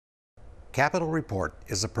Capitol Report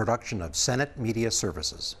is a production of Senate Media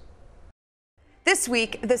Services. This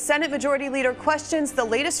week, the Senate Majority Leader questions the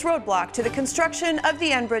latest roadblock to the construction of the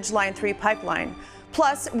Enbridge Line 3 pipeline.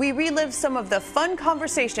 Plus, we relive some of the fun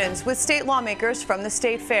conversations with state lawmakers from the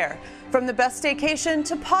State Fair, from the best staycation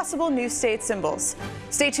to possible new state symbols.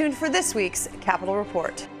 Stay tuned for this week's Capitol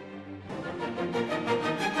Report.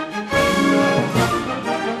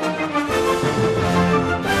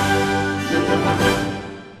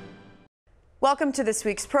 Welcome to this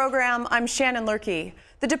week's program. I'm Shannon Loehrke.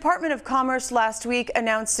 The Department of Commerce last week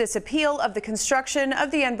announced its appeal of the construction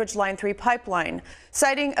of the Enbridge Line 3 pipeline,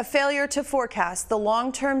 citing a failure to forecast the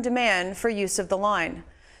long-term demand for use of the line.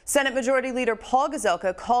 Senate Majority Leader Paul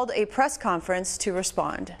Gazelka called a press conference to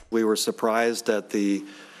respond. We were surprised at the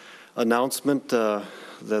announcement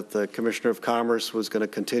that the Commissioner of Commerce was going to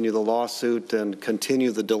continue the lawsuit and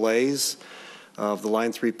continue the delays of the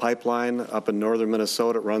Line 3 pipeline up in northern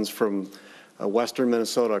Minnesota. It runs from western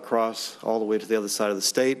Minnesota across all the way to the other side of the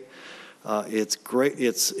state. It's great.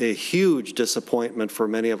 It's a huge disappointment for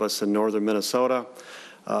many of us in northern Minnesota.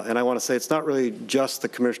 And I want to say it's not really just the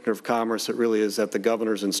Commissioner of Commerce. It really is at the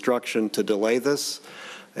governor's instruction to delay this.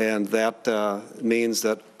 And that means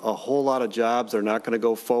that a whole lot of jobs are not going to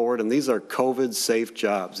go forward. And these are COVID-safe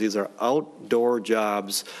jobs. These are outdoor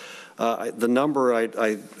jobs. The number,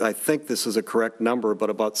 I think this is a correct number, but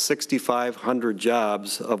about 6,500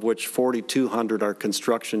 jobs, of which 4,200 are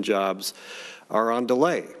construction jobs, are on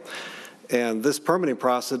delay. And this permitting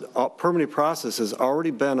process has already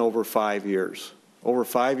been over 5 years. Over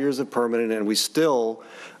 5 years of permitting, and we still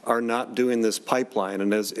are not doing this pipeline.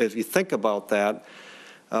 And if you think about that,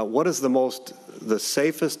 what is the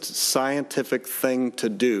safest scientific thing to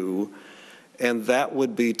do? And that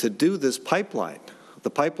would be to do this pipeline. The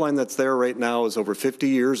pipeline that's there right now is over 50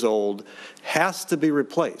 years old, has to be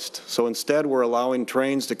replaced. So instead, we're allowing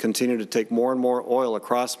trains to continue to take more and more oil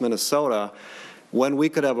across Minnesota when we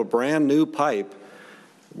could have a brand new pipe,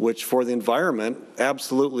 which for the environment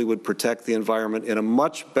absolutely would protect the environment in a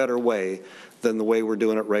much better way than the way we're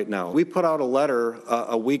doing it right now. We put out a letter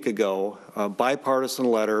a week ago, a bipartisan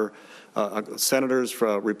letter, senators,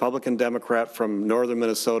 Republican, Democrat from northern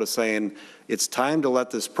Minnesota, saying it's time to let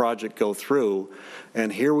this project go through.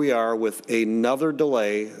 And here we are with another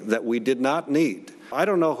delay that we did not need. I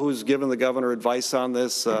don't know who's given the governor advice on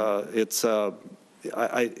this.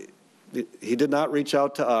 He did not reach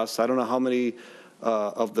out to us. I don't know how many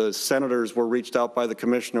of the senators were reached out by the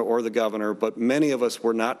commissioner or the governor, but many of us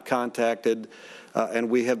were not contacted. And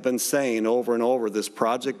we have been saying over and over, this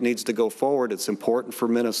project needs to go forward. It's important for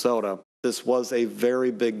Minnesota. This was a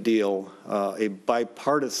very big deal, a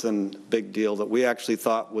bipartisan big deal that we actually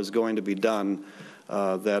thought was going to be done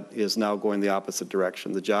that is now going the opposite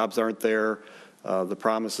direction. The jobs aren't there. The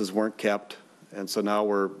promises weren't kept. And so now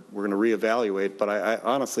we're going to reevaluate. But I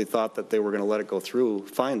honestly thought that they were going to let it go through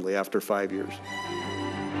finally after 5 years.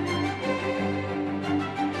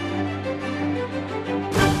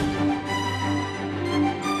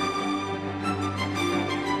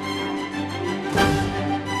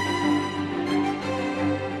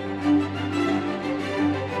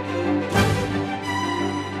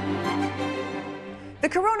 The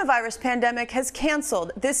coronavirus pandemic has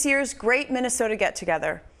canceled this year's Great Minnesota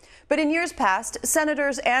Get-Together. But in years past,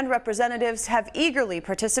 senators and representatives have eagerly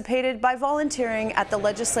participated by volunteering at the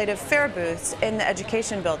legislative fair booths in the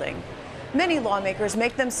Education Building. Many lawmakers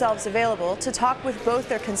make themselves available to talk with both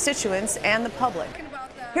their constituents and the public.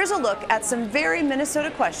 Here's a look at some very Minnesota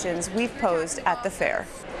questions we've posed at the fair.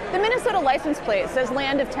 The Minnesota license plate says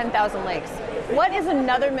land of 10,000 lakes. What is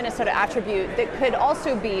another Minnesota attribute that could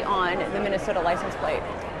also be on the Minnesota license plate?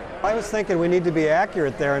 I was thinking we need to be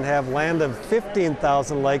accurate there and have land of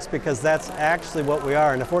 15,000 lakes, because that's actually what we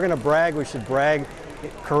are. And if we're going to brag, we should brag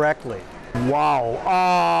correctly. Wow.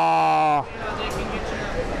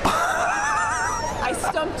 I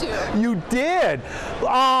stumped you. You did.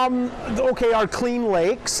 Okay, our clean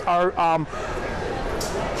lakes are,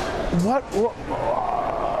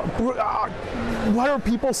 what are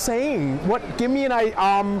people saying? Give me an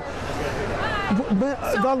idea.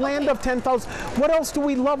 The land of 10,000. What else do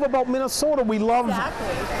we love about Minnesota? We love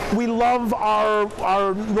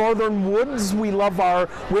our northern woods. We love I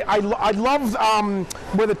love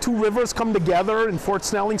where the two rivers come together in Fort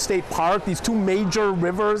Snelling State Park. These two major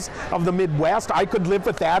rivers of the Midwest. I could live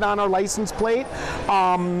with that on our license plate.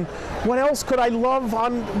 What else could I love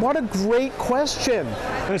on? What a great question.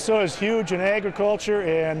 Minnesota is huge in agriculture,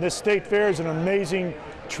 and this state fair is an amazing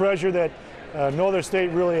treasure that no other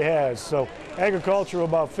state really has. So agriculture,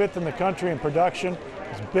 about 5th in the country in production.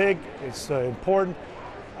 It's big, it's important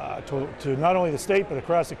to not only the state but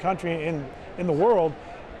across the country, in the world.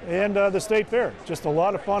 and the State Fair. Just a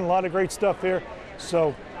lot of fun, a lot of great stuff here.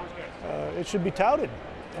 So it should be touted.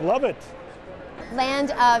 I love it.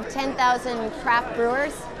 Land of 10,000 craft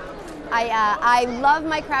brewers. I love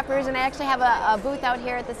my craft breweries, and I actually have a booth out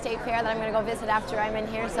here at the State Fair that I'm going to go visit after I'm in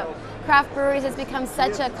here. So craft breweries has become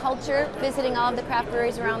such a culture, visiting all of the craft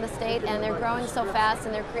breweries around the state, and they're growing so fast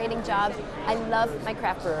and they're creating jobs. I love my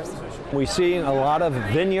craft brewers. We're seeing a lot of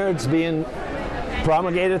vineyards being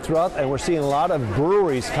promulgated throughout, and we're seeing a lot of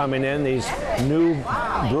breweries coming in, these new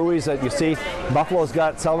breweries that you see. Buffalo's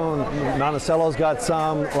got some of them, Monticello's got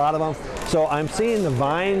some, a lot of them. So I'm seeing the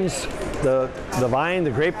vines,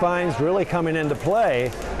 the grapevines really coming into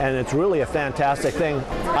play, and it's really a fantastic thing.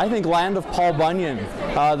 I think land of Paul Bunyan.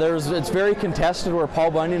 It's very contested where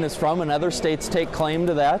Paul Bunyan is from, and other states take claim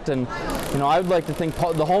to that. And I would like to think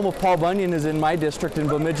the home of Paul Bunyan is in my district in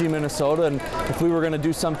Bemidji, Minnesota. And if we were going to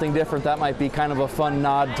do something different, that might be kind of a fun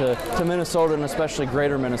nod to Minnesota, and especially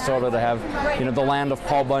Greater Minnesota, to have the land of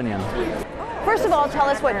Paul Bunyan. First of all, tell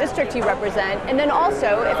us what district you represent, and then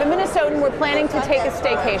also, if a Minnesotan were planning to take a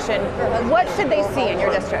staycation, what should they see in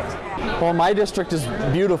your district? Well, my district is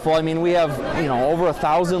beautiful. I mean, we have over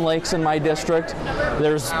 1,000 lakes in my district.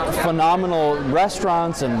 There's phenomenal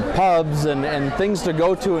restaurants and pubs and things to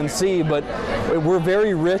go to and see, but we're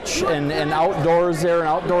very rich in outdoors there and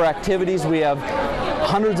outdoor activities. We have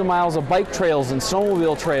hundreds of miles of bike trails and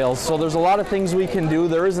snowmobile trails, so there's a lot of things we can do.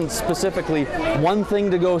 There isn't specifically one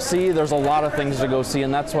thing to go see. There's a lot of things to go see,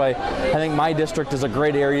 and that's why I think my district is a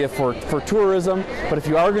great area for tourism. But if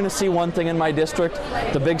you are going to see one thing in my district,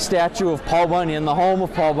 the big statue of Paul Bunyan, the home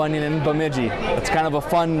of Paul Bunyan in Bemidji. It's kind of a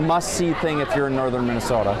fun must-see thing if you're in northern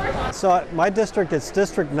Minnesota. So my district, it's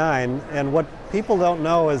District 9, and what people don't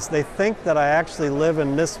know is they think that I actually live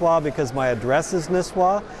in Nisswa because my address is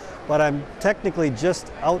Nisswa, but I'm technically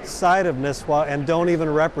just outside of Nisswa and don't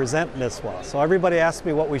even represent Nisswa. So everybody asks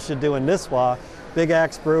me what we should do in Nisswa. Big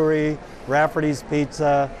Axe Brewery, Rafferty's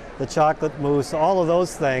Pizza, the Chocolate Mousse, all of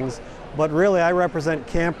those things. But really I represent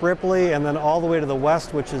Camp Ripley and then all the way to the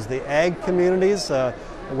west, which is the ag communities,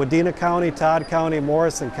 Wadena County, Todd County,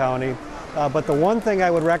 Morrison County. But the one thing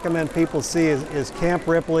I would recommend people see is Camp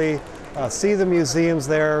Ripley. See the museums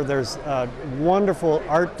there. There's wonderful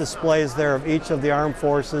art displays there of each of the armed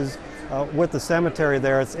forces. With the cemetery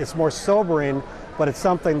there, it's more sobering, but it's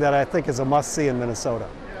something that I think is a must-see in Minnesota.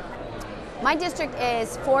 My district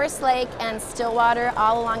is Forest Lake and Stillwater,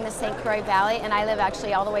 all along the St. Croix Valley, and I live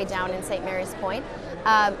actually all the way down in St. Mary's Point.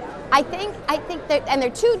 I think that, and they're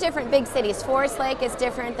two different big cities. Forest Lake is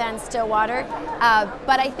different than Stillwater,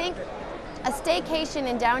 but I think a staycation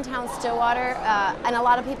in downtown Stillwater, and a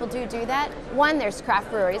lot of people do that. One, there's craft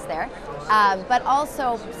breweries there, but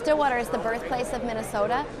also Stillwater is the birthplace of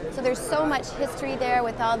Minnesota, so there's so much history there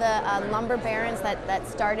with all the lumber barons that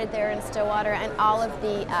started there in Stillwater, and all of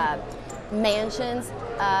the mansions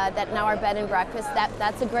that now are bed and breakfast.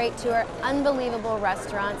 That's a great tour. Unbelievable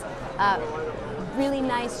restaurants, really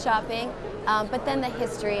nice shopping, but then the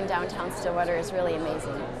history in downtown Stillwater is really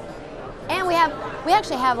amazing. And we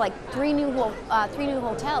actually have like three new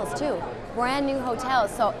hotels too, brand new hotels.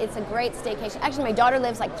 So it's a great staycation. Actually, my daughter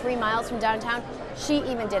lives like 3 miles from downtown. She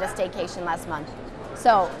even did a staycation last month.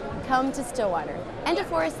 So come to Stillwater and to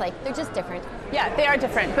Forest Lake. They're just different. Yeah, they are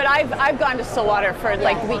different. But I've gone to Stillwater for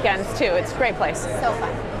like weekends too. It's a great place. So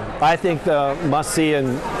fun. I think the must-see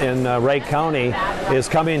in Wright County is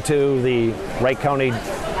coming to the Wright County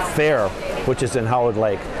Fair, which is in Howard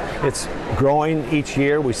Lake. It's growing each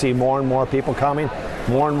year. We see more and more people coming,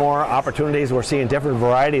 more and more opportunities. We're seeing different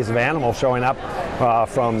varieties of animals showing up,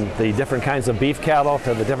 from the different kinds of beef cattle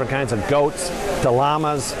to the different kinds of goats to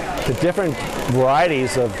llamas to different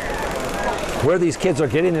varieties of where these kids are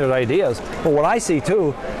getting their ideas. But what I see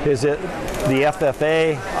too is that the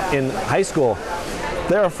FFA in high school,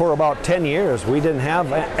 there for about 10 years, we didn't have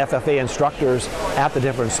FFA instructors at the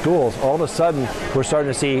different schools. All of a sudden, we're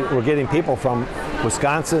starting to see, we're getting people from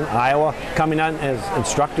Wisconsin, Iowa, coming on as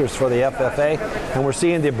instructors for the FFA, and we're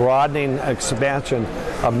seeing the broadening expansion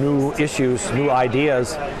of new issues, new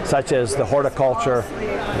ideas, such as the horticulture,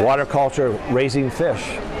 water culture, raising fish.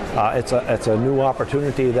 It's a new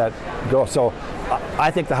opportunity that goes. So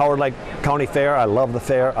I think the Howard Lake County Fair, I love the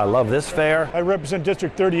fair, I love this fair. I represent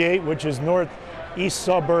District 38, which is northeast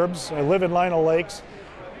suburbs. I live in Lino Lakes,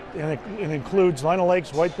 and it includes Lino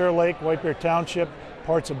Lakes, White Bear Lake, White Bear Township,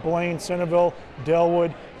 parts of Blaine, Centerville,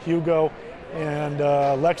 Delwood, Hugo, and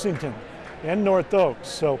Lexington, and North Oaks.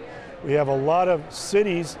 So we have a lot of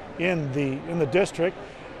cities in the district.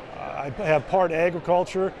 I have part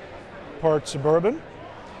agriculture, part suburban,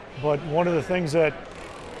 but one of the things that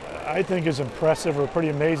I think is impressive or pretty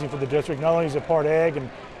amazing for the district, not only is it part ag and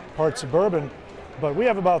part suburban, but we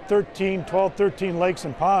have about 12, 13 lakes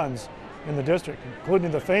and ponds in the district,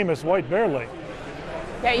 including the famous White Bear Lake.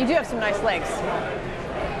 Yeah, you do have some nice lakes.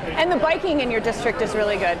 And the biking in your district is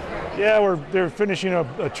really good. Yeah, they're finishing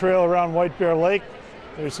a trail around White Bear Lake.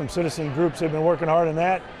 There's some citizen groups that have been working hard on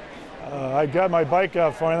that. I got my bike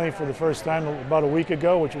out finally for the first time about a week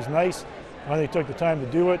ago, which was nice. Finally took the time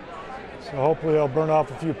to do it. So hopefully I'll burn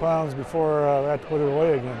off a few pounds before I have to put it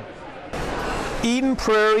away again. Eden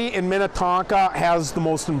Prairie in Minnetonka has the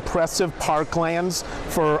most impressive parklands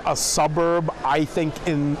for a suburb, I think,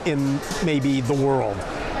 in maybe the world.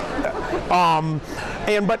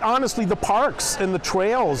 But honestly, the parks and the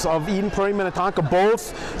trails of Eden Prairie, Minnetonka,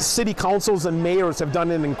 both city councils and mayors have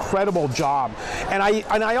done an incredible job. And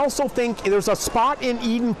I also think there's a spot in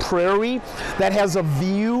Eden Prairie that has a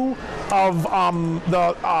view of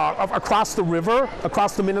across the river,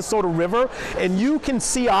 across the Minnesota River, and you can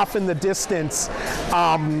see off in the distance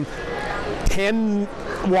 10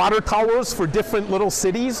 water towers for different little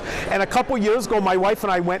cities. And a couple years ago, my wife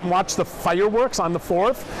and I went and watched the fireworks on the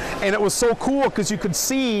 4th, and it was so cool because you could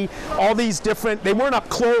see all these different, they weren't up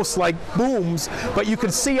close like booms, but you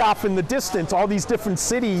could see off in the distance all these different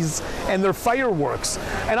cities and their fireworks.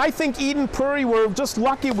 And I think Eden Prairie, we're just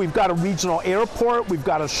lucky. We've got a regional airport, we've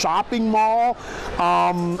got a shopping mall.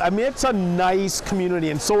 I mean, it's a nice community,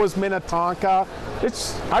 and so is Minnetonka.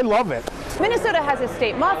 I love it. Minnesota has a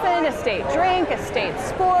state muffin, a state drink, a state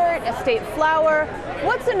sport, a state flower.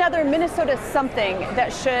 What's another Minnesota something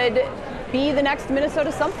that should be the next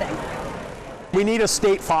Minnesota something? We need a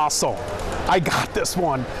state fossil. I got this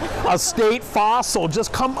one. A state fossil.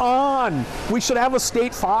 Just come on. We should have a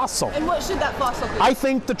state fossil. And what should that fossil be? I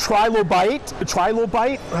think the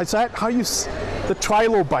trilobite. Is that how you? The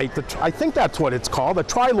trilobite. I think that's what it's called. The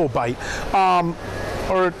trilobite.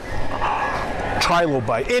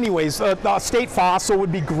 Trilobite. Anyways, a state fossil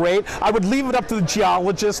would be great. I would leave it up to the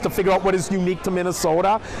geologists to figure out what is unique to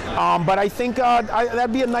Minnesota. But I think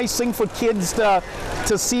that'd be a nice thing for kids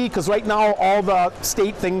to see, because right now all the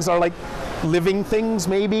state things are like living things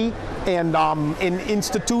maybe, and in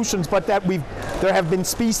institutions, but there have been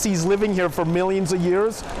species living here for millions of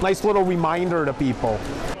years. Nice little reminder to people.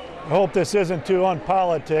 I hope this isn't too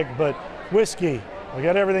unpolitic, but whiskey. We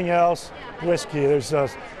got everything else. Whiskey.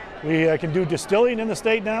 We can do distilling in the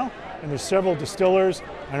state now, and there's several distillers.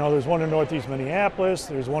 I know there's one in Northeast Minneapolis,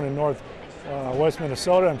 there's one in West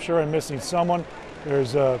Minnesota. I'm sure I'm missing someone.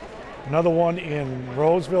 There's another one in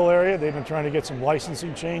Roseville area. They've been trying to get some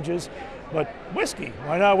licensing changes. But whiskey,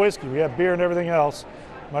 why not whiskey? We have beer and everything else.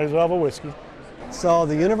 Might as well have a whiskey. So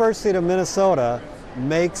the University of Minnesota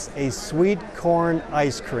makes a sweet corn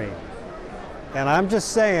ice cream. And I'm just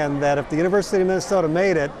saying that if the University of Minnesota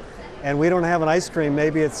made it, and we don't have an ice cream,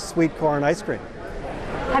 maybe it's sweet corn ice cream.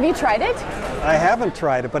 Have you tried it? I haven't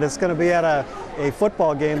tried it, but it's going to be at a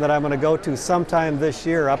football game that I'm going to go to sometime this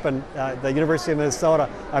year up in the University of Minnesota.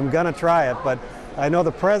 I'm going to try it, but I know the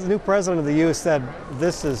new president of the U said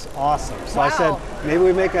this is awesome. So wow. I said, maybe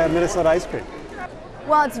we make a Minnesota ice cream.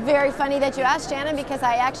 Well, it's very funny that you asked, Shannon, because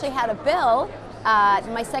I actually had a bill,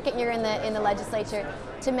 my second year in the legislature,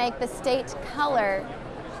 to make the state color.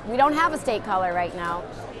 We don't have a state color right now,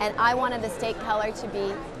 and I wanted the state color to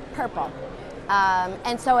be purple.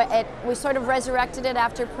 And so we sort of resurrected it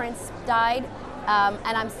after Prince died,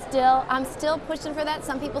 and I'm still pushing for that.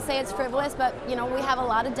 Some people say it's frivolous, but we have a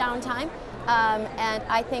lot of downtime, and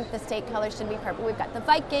I think the state color should be purple. We've got the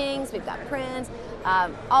Vikings, we've got Prince,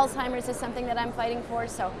 Alzheimer's is something that I'm fighting for.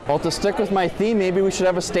 So, well, to stick with my theme, maybe we should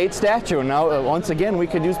have a state statue. Now, once again, we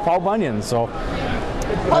could use Paul Bunyan. So.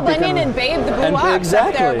 Paul Bunyan and Babe the Blue Ox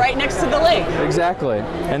exactly. up there right next to the lake. Exactly.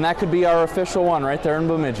 And that could be our official one right there in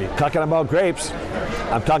Bemidji. Talking about grapes,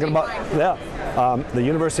 I'm talking about, the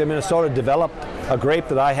University of Minnesota developed a grape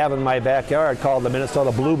that I have in my backyard called the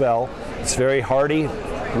Minnesota Bluebell. It's very hardy,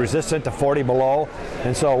 resistant to 40 below,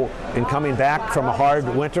 and so in coming back from a hard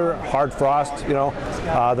winter, hard frost,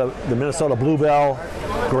 the Minnesota Bluebell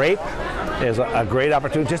grape is a great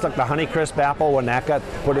opportunity, just like the Honeycrisp apple when that got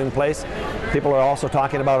put in place. People are also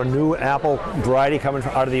talking about a new apple variety coming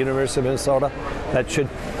out of the University of Minnesota that should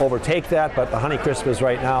overtake that, but the Honeycrisp is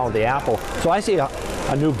right now the apple. So I see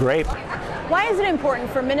a new grape. Why is it important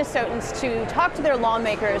for Minnesotans to talk to their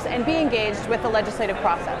lawmakers and be engaged with the legislative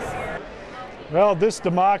process? Well, this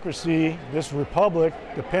democracy, this republic,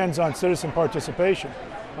 depends on citizen participation.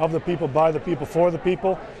 Of the people, by the people, for the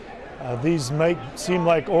people. These may seem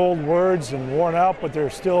like old words and worn out, but they're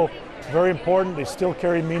still very important. They still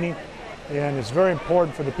carry meaning. And it's very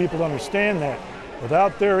important for the people to understand that.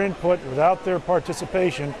 Without their input, without their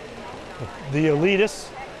participation, the elitists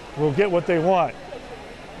will get what they want.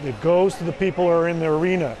 It goes to the people who are in the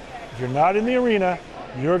arena. If you're not in the arena,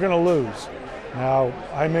 you're going to lose. Now,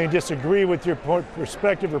 I may disagree with your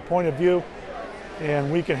perspective or point of view,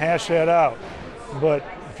 and we can hash that out. But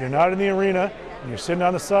if you're not in the arena and you're sitting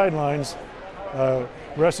on the sidelines,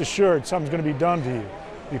 rest assured something's going to be done to you.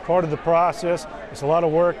 Be part of the process. It's a lot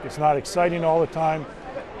of work. It's not exciting all the time,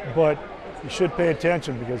 but you should pay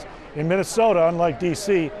attention, because in Minnesota, unlike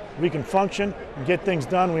DC, we can function and get things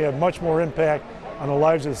done. We have much more impact on the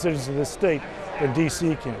lives of the citizens of this state than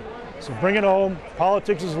DC can. So bring it home.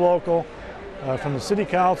 Politics is local. From the city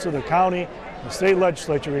council, the county, the state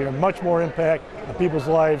legislature, we have much more impact on people's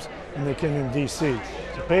lives than they can in DC.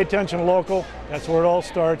 So pay attention to local. That's where it all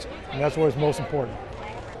starts, and that's where it's most important.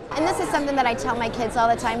 And this is something that I tell my kids all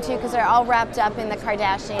the time too, because they're all wrapped up in the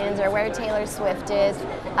Kardashians or where Taylor Swift is.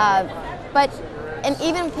 And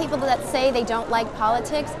even people that say they don't like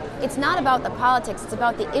politics, it's not about the politics, it's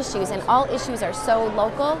about the issues, and all issues are so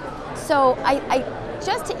local. So I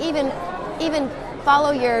just to even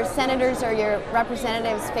follow your senators or your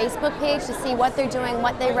representatives' Facebook page to see what they're doing,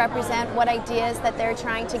 what they represent, what ideas that they're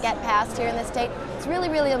trying to get passed here in the state. It's really,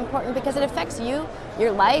 really important, because it affects you,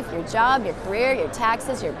 your life, your job, your career, your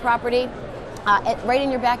taxes, your property, right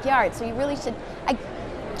in your backyard. So you really should, I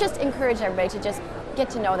just encourage everybody to just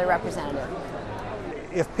get to know their representative.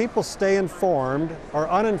 If people stay informed or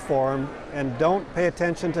uninformed and don't pay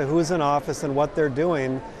attention to who's in office and what they're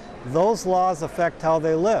doing, those laws affect how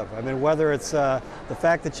they live. I mean, whether it's the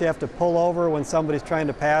fact that you have to pull over when somebody's trying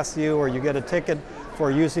to pass you, or you get a ticket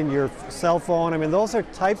for using your cell phone. I mean, those are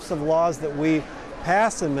types of laws that we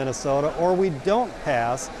pass in Minnesota, or we don't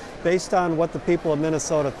pass, based on what the people of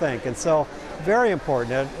Minnesota think. And so, very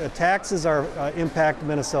important. Taxes are impact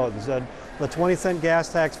Minnesotans. The 20-cent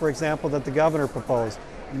gas tax, for example, that the governor proposed.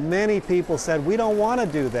 Many people said, we don't want to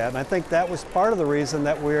do that. And I think that was part of the reason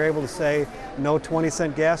that we were able to say no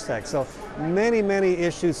 20-cent gas tax. So many, many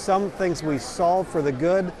issues, some things we solve for the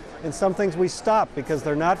good, and some things we stop because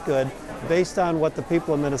they're not good, based on what the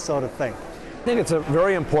people of Minnesota think. I think it's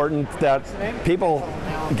very important that people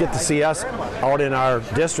get to see us out in our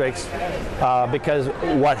districts, because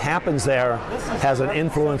what happens there has an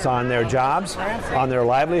influence on their jobs, on their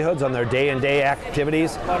livelihoods, on their day-to-day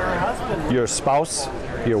activities. Your spouse,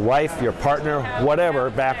 your wife, your partner,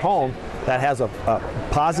 whatever, back home, that has a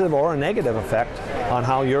positive or a negative effect on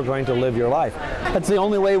how you're going to live your life. That's the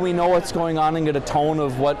only way we know what's going on and get a tone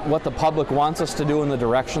of what the public wants us to do in the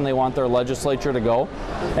direction they want their legislature to go.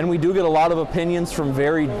 And we do get a lot of opinions from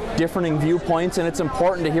very differing viewpoints, and it's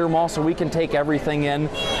important to hear them all so we can take everything in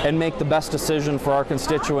and make the best decision for our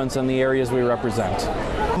constituents and the areas we represent.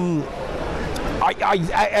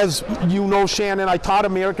 As you know, Shannon, I taught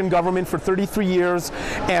American government for 33 years,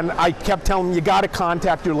 and I kept telling them, you got to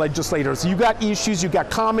contact your legislators. You got issues, you got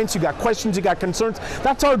comments, you got questions, you got concerns.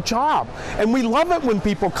 That's our job, and we love it when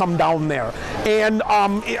people come down there. And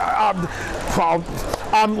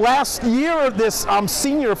last year, this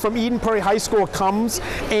senior from Eden Prairie High School comes,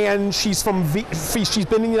 and she's been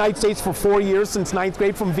in the United States for 4 years, since 9th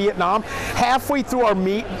grade, from Vietnam. Halfway through our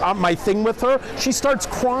my thing with her, she starts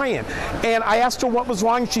crying, and I asked her what was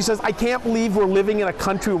wrong. She says, I can't believe we're living in a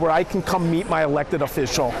country where I can come meet my elected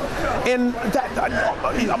official. And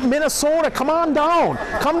Minnesota, come on down.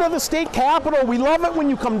 Come to the state capitol. We love it when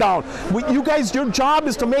you come down. You guys, your job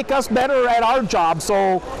is to make us better at our job,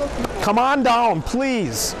 so come on down, please.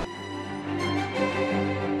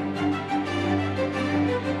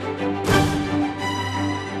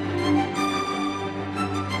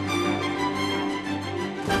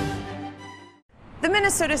 The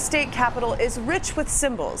Minnesota State Capitol is rich with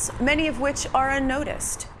symbols, many of which are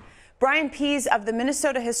unnoticed. Brian Pease of the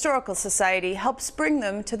Minnesota Historical Society helps bring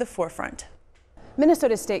them to the forefront.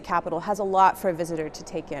 Minnesota State Capitol has a lot for a visitor to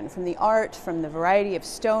take in, from the art, from the variety of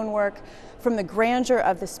stonework, from the grandeur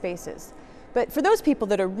of the spaces. But for those people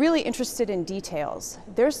that are really interested in details,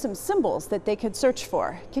 there's some symbols that they could search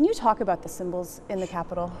for. Can you talk about the symbols in the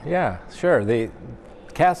Capitol? Yeah, sure.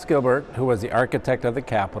 Cass Gilbert, who was the architect of the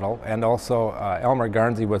Capitol, and also Elmer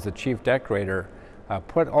Garnsey was the chief decorator,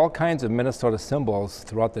 put all kinds of Minnesota symbols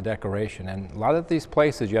throughout the decoration. And a lot of these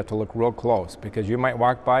places you have to look real close, because you might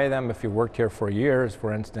walk by them if you worked here for years,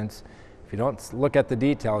 for instance. If you don't look at the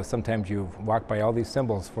details, sometimes you walk by all these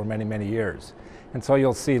symbols for many, many years. And so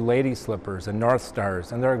you'll see lady slippers and North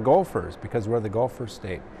Stars, and there are gophers, because we're the gopher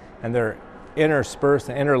state. And they're interspersed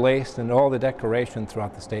and interlaced in all the decoration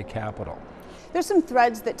throughout the state capitol. There's some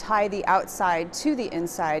threads that tie the outside to the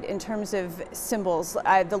inside in terms of symbols,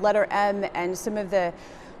 the letter M and some of the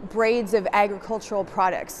braids of agricultural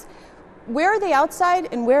products. Where are they outside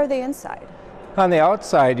and where are they inside? On the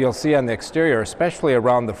outside, you'll see on the exterior, especially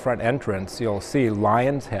around the front entrance, you'll see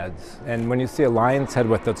lion's heads. And when you see a lion's head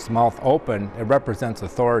with its mouth open, it represents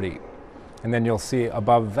authority. And then you'll see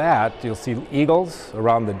above that, you'll see eagles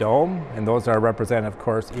around the dome, and those are represented, of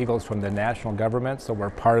course, eagles from the national government, so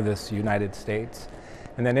we're part of this United States.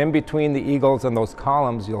 And then in between the eagles and those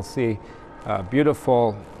columns, you'll see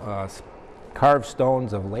beautiful carved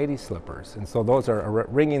stones of lady slippers, and so those are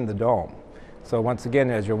ringing the dome. So once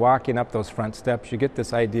again, as you're walking up those front steps, you get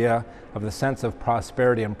this idea of the sense of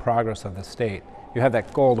prosperity and progress of the state. You have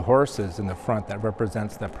that gold horses in the front that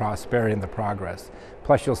represents the prosperity and the progress.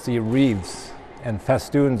 Plus you'll see wreaths and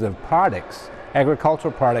festoons of products,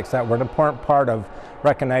 agricultural products that were an important part of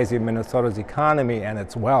recognizing Minnesota's economy and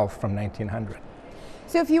its wealth from 1900.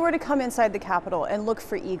 So if you were to come inside the Capitol and look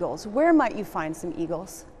for eagles, where might you find some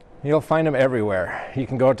eagles? You'll find them everywhere. You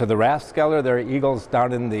can go to the Rathskeller. There are eagles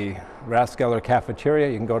down in the Rathskeller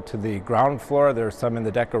cafeteria. You can go to the ground floor. There are some in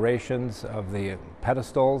the decorations of the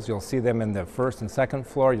pedestals. You'll see them in the first and second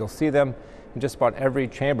floor. You'll see them in just about every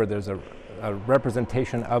chamber. There's a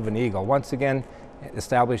representation of an eagle. Once again,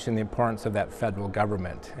 establishing the importance of that federal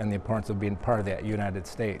government and the importance of being part of the United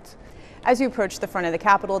States. As you approach the front of the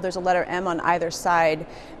Capitol, there's a letter M on either side.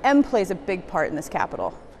 M plays a big part in this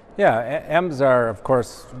Capitol. Yeah, M's are, of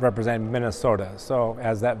course, represent Minnesota. So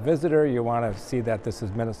as that visitor, you want to see that this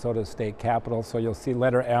is Minnesota's state capital. So you'll see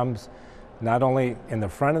letter M's not only in the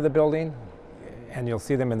front of the building, and you'll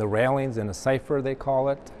see them in the railings, in a cipher they call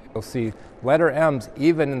it. You'll see letter M's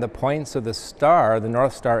even in the points of the star, the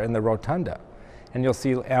North Star in the rotunda. And you'll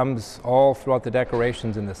see M's all throughout the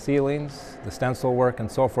decorations in the ceilings, the stencil work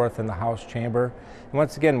and so forth in the House chamber. And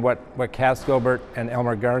once again, what Cass Gilbert and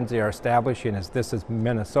Elmer Garnsey are establishing is this is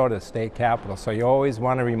Minnesota's state capital. So you always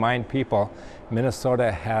want to remind people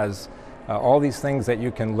Minnesota has all these things that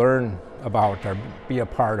you can learn about or be a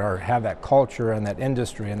part or have that culture and that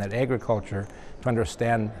industry and that agriculture to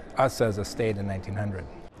understand us as a state in 1900.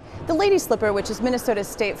 The lady slipper, which is Minnesota's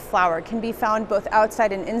state flower, can be found both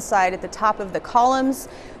outside and inside at the top of the columns.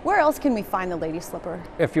 Where else can we find the lady slipper?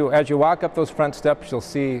 As you walk up those front steps, you'll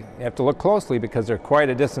see, you have to look closely because they're quite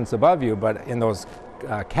a distance above you, but in those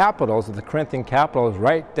capitals, the Corinthian capitals,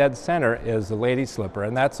 right dead center is the lady slipper,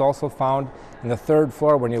 and that's also found in the third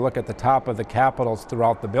floor. When you look at the top of the capitals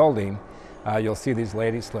throughout the building, you'll see these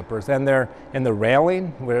lady slippers, and they're in the railing,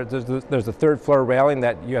 where there's a third floor railing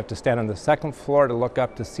that you have to stand on the second floor to look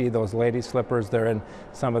up to see those lady slippers. They're in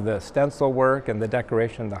some of the stencil work and the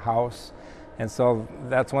decoration of the house, and so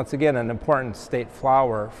that's once again an important state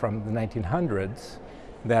flower from the 1900s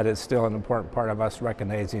that is still an important part of us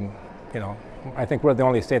recognizing, I think we're the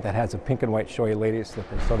only state that has a pink and white showy lady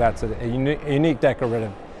slipper, so that's a unique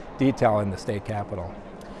decorative detail in the state capitol.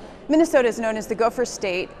 Minnesota is known as the Gopher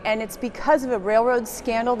State, and it's because of a railroad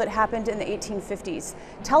scandal that happened in the 1850s.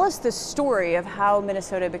 Tell us the story of how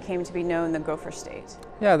Minnesota became to be known the Gopher State.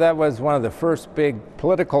 Yeah, that was one of the first big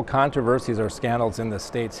political controversies or scandals in the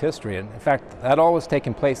state's history. And in fact, that all was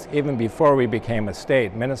taking place even before we became a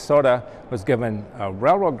state. Minnesota was given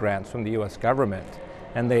railroad grants from the U.S. government,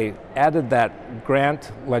 and they added that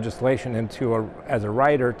grant legislation as a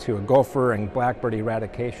rider to a gopher and blackbird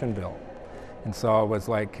eradication bill. And so it was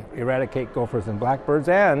like eradicate gophers and blackbirds,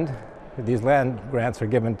 and these land grants are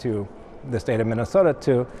given to the state of Minnesota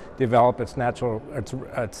to develop its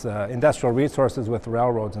industrial resources with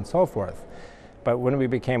railroads and so forth. But when we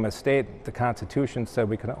became a state, the Constitution said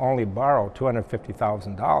we could only borrow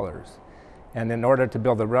 $250,000. And in order to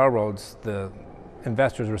build the railroads, the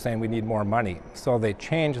investors were saying we need more money. So they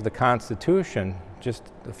changed the Constitution just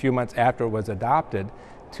a few months after it was adopted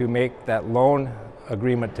to make that loan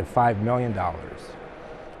agreement to $5 million.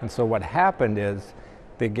 And so what happened is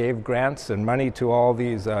they gave grants and money to all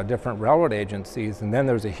these different railroad agencies, and then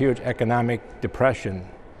there was a huge economic depression,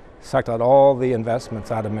 sucked out all the investments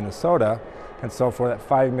out of Minnesota, and so for that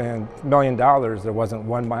 $5 million, there wasn't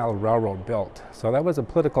 1 mile of railroad built. So that was a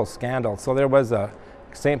political scandal. So there was a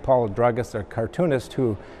St. Paul druggist or cartoonist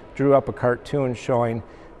who drew up a cartoon showing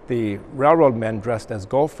the railroad men dressed as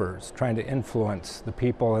gophers trying to influence the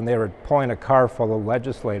people, and they were pulling a car full of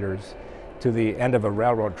legislators to the end of a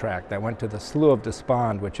railroad track that went to the Slough of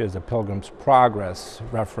Despond, which is a Pilgrim's Progress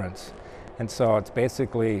reference. And so it's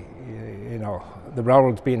basically, the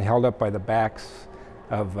railroad's being held up by the backs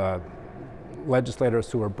of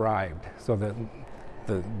legislators who were bribed. So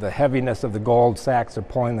the heaviness of the gold sacks are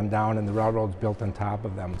pulling them down, and the railroad's built on top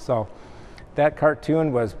of them. So that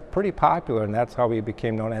cartoon was pretty popular, and that's how we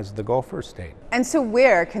became known as the Gopher State. And so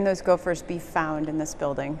where can those gophers be found in this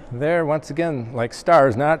building? They're, once again, like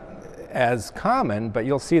stars, not as common, but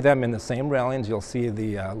you'll see them in the same railings. You'll see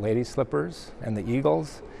the lady slippers and the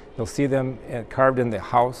eagles, You'll see them carved in the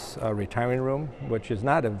house retiring room, which is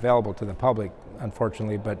not available to the public,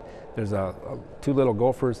 unfortunately, but there's two little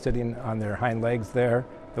gophers sitting on their hind legs there.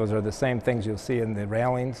 Those are the same things you'll see in the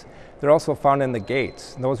railings. They're also found in the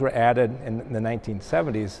gates. Those were added in the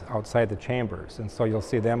 1970s outside the chambers, and so you'll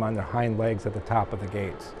see them on their hind legs at the top of the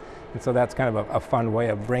gates. And so that's kind of a fun way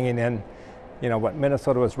of bringing in, you know, what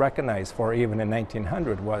Minnesota was recognized for even in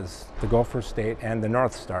 1900 was the Gopher State and the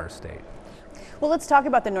North Star State. Well, let's talk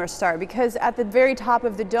about the North Star, because at the very top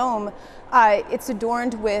of the dome, it's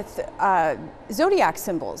adorned with zodiac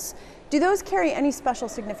symbols. Do those carry any special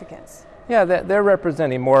significance? Yeah, they're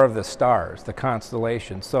representing more of the stars, the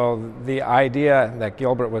constellation. So the idea that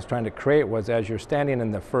Gilbert was trying to create was, as you're standing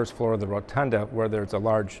in the first floor of the rotunda, where there's a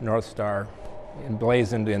large North Star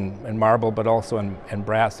emblazoned in marble, but also in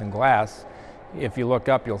brass and glass, if you look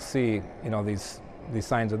up, you'll see, you know, these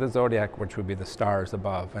signs of the zodiac, which would be the stars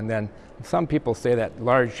above. And then some people say that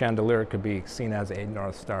large chandelier could be seen as a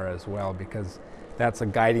North Star as well, because that's a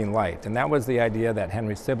guiding light. And that was the idea that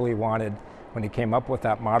Henry Sibley wanted when he came up with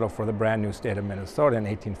that model for the brand new state of Minnesota in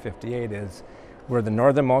 1858, is we're the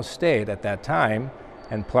northernmost state at that time,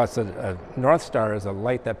 and plus a North Star is a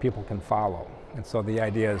light that people can follow. And so the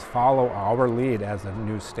idea is follow our lead as a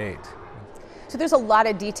new state. So there's a lot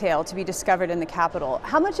of detail to be discovered in the Capitol.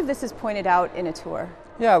 How much of this is pointed out in a tour?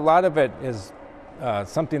 Yeah, a lot of it is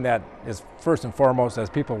something that is first and foremost as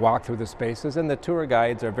people walk through the spaces, and the tour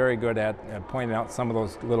guides are very good at pointing out some of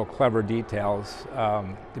those little clever details.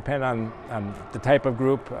 Depending on the type of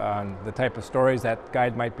group, on the type of stories that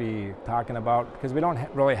guide might be talking about, because we don't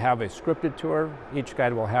really have a scripted tour. Each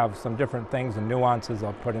guide will have some different things and nuances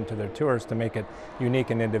they'll put into their tours to make it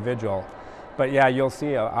unique and individual. But yeah, you'll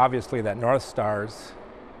see obviously that North Stars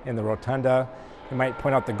in the rotunda. You might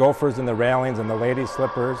point out the gophers in the railings and the lady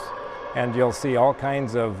slippers, and you'll see all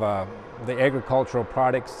kinds of the agricultural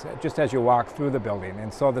products just as you walk through the building.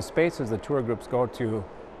 And so the spaces the tour groups go to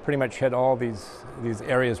pretty much hit all these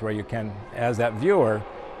areas where you can, as that viewer,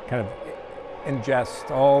 kind of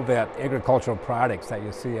ingest all that agricultural products that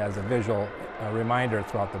you see as a visual reminder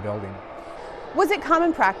throughout the building. Was it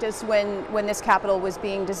common practice when this Capitol was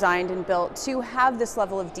being designed and built to have this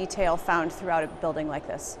level of detail found throughout a building like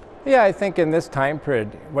this? Yeah, I think in this time period,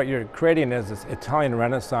 what you're creating is this Italian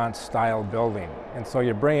Renaissance style building. And so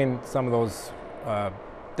you're bringing some of those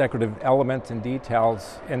decorative elements and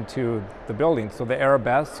details into the building. So the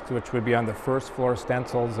arabesques, which would be on the first floor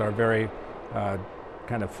stencils, are very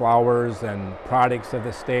kind of flowers and products of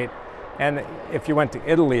the state. And if you went to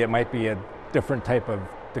Italy, it might be a different type of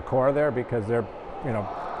decor there, because they're, you know,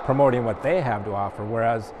 promoting what they have to offer,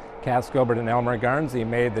 whereas Cass Gilbert and Elmer Garnsey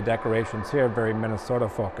made the decorations here very Minnesota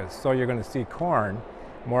focused. So you're going to see corn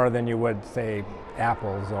more than you would, say,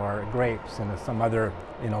 apples or grapes in some other,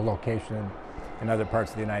 you know, location in other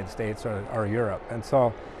parts of the United States or Europe. And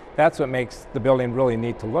so that's what makes the building really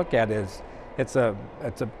neat to look at. Is it's a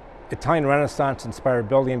Italian Renaissance inspired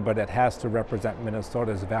building, but it has to represent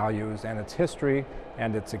Minnesota's values and its history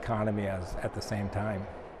and its economy at the same time.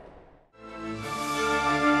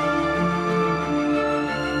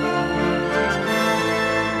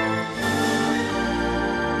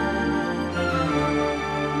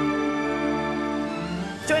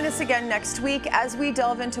 Join us again next week as we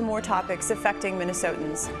delve into more topics affecting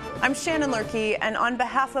Minnesotans. I'm Shannon Loehrke, and on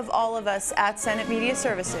behalf of all of us at Senate Media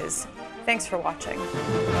Services, thanks for watching.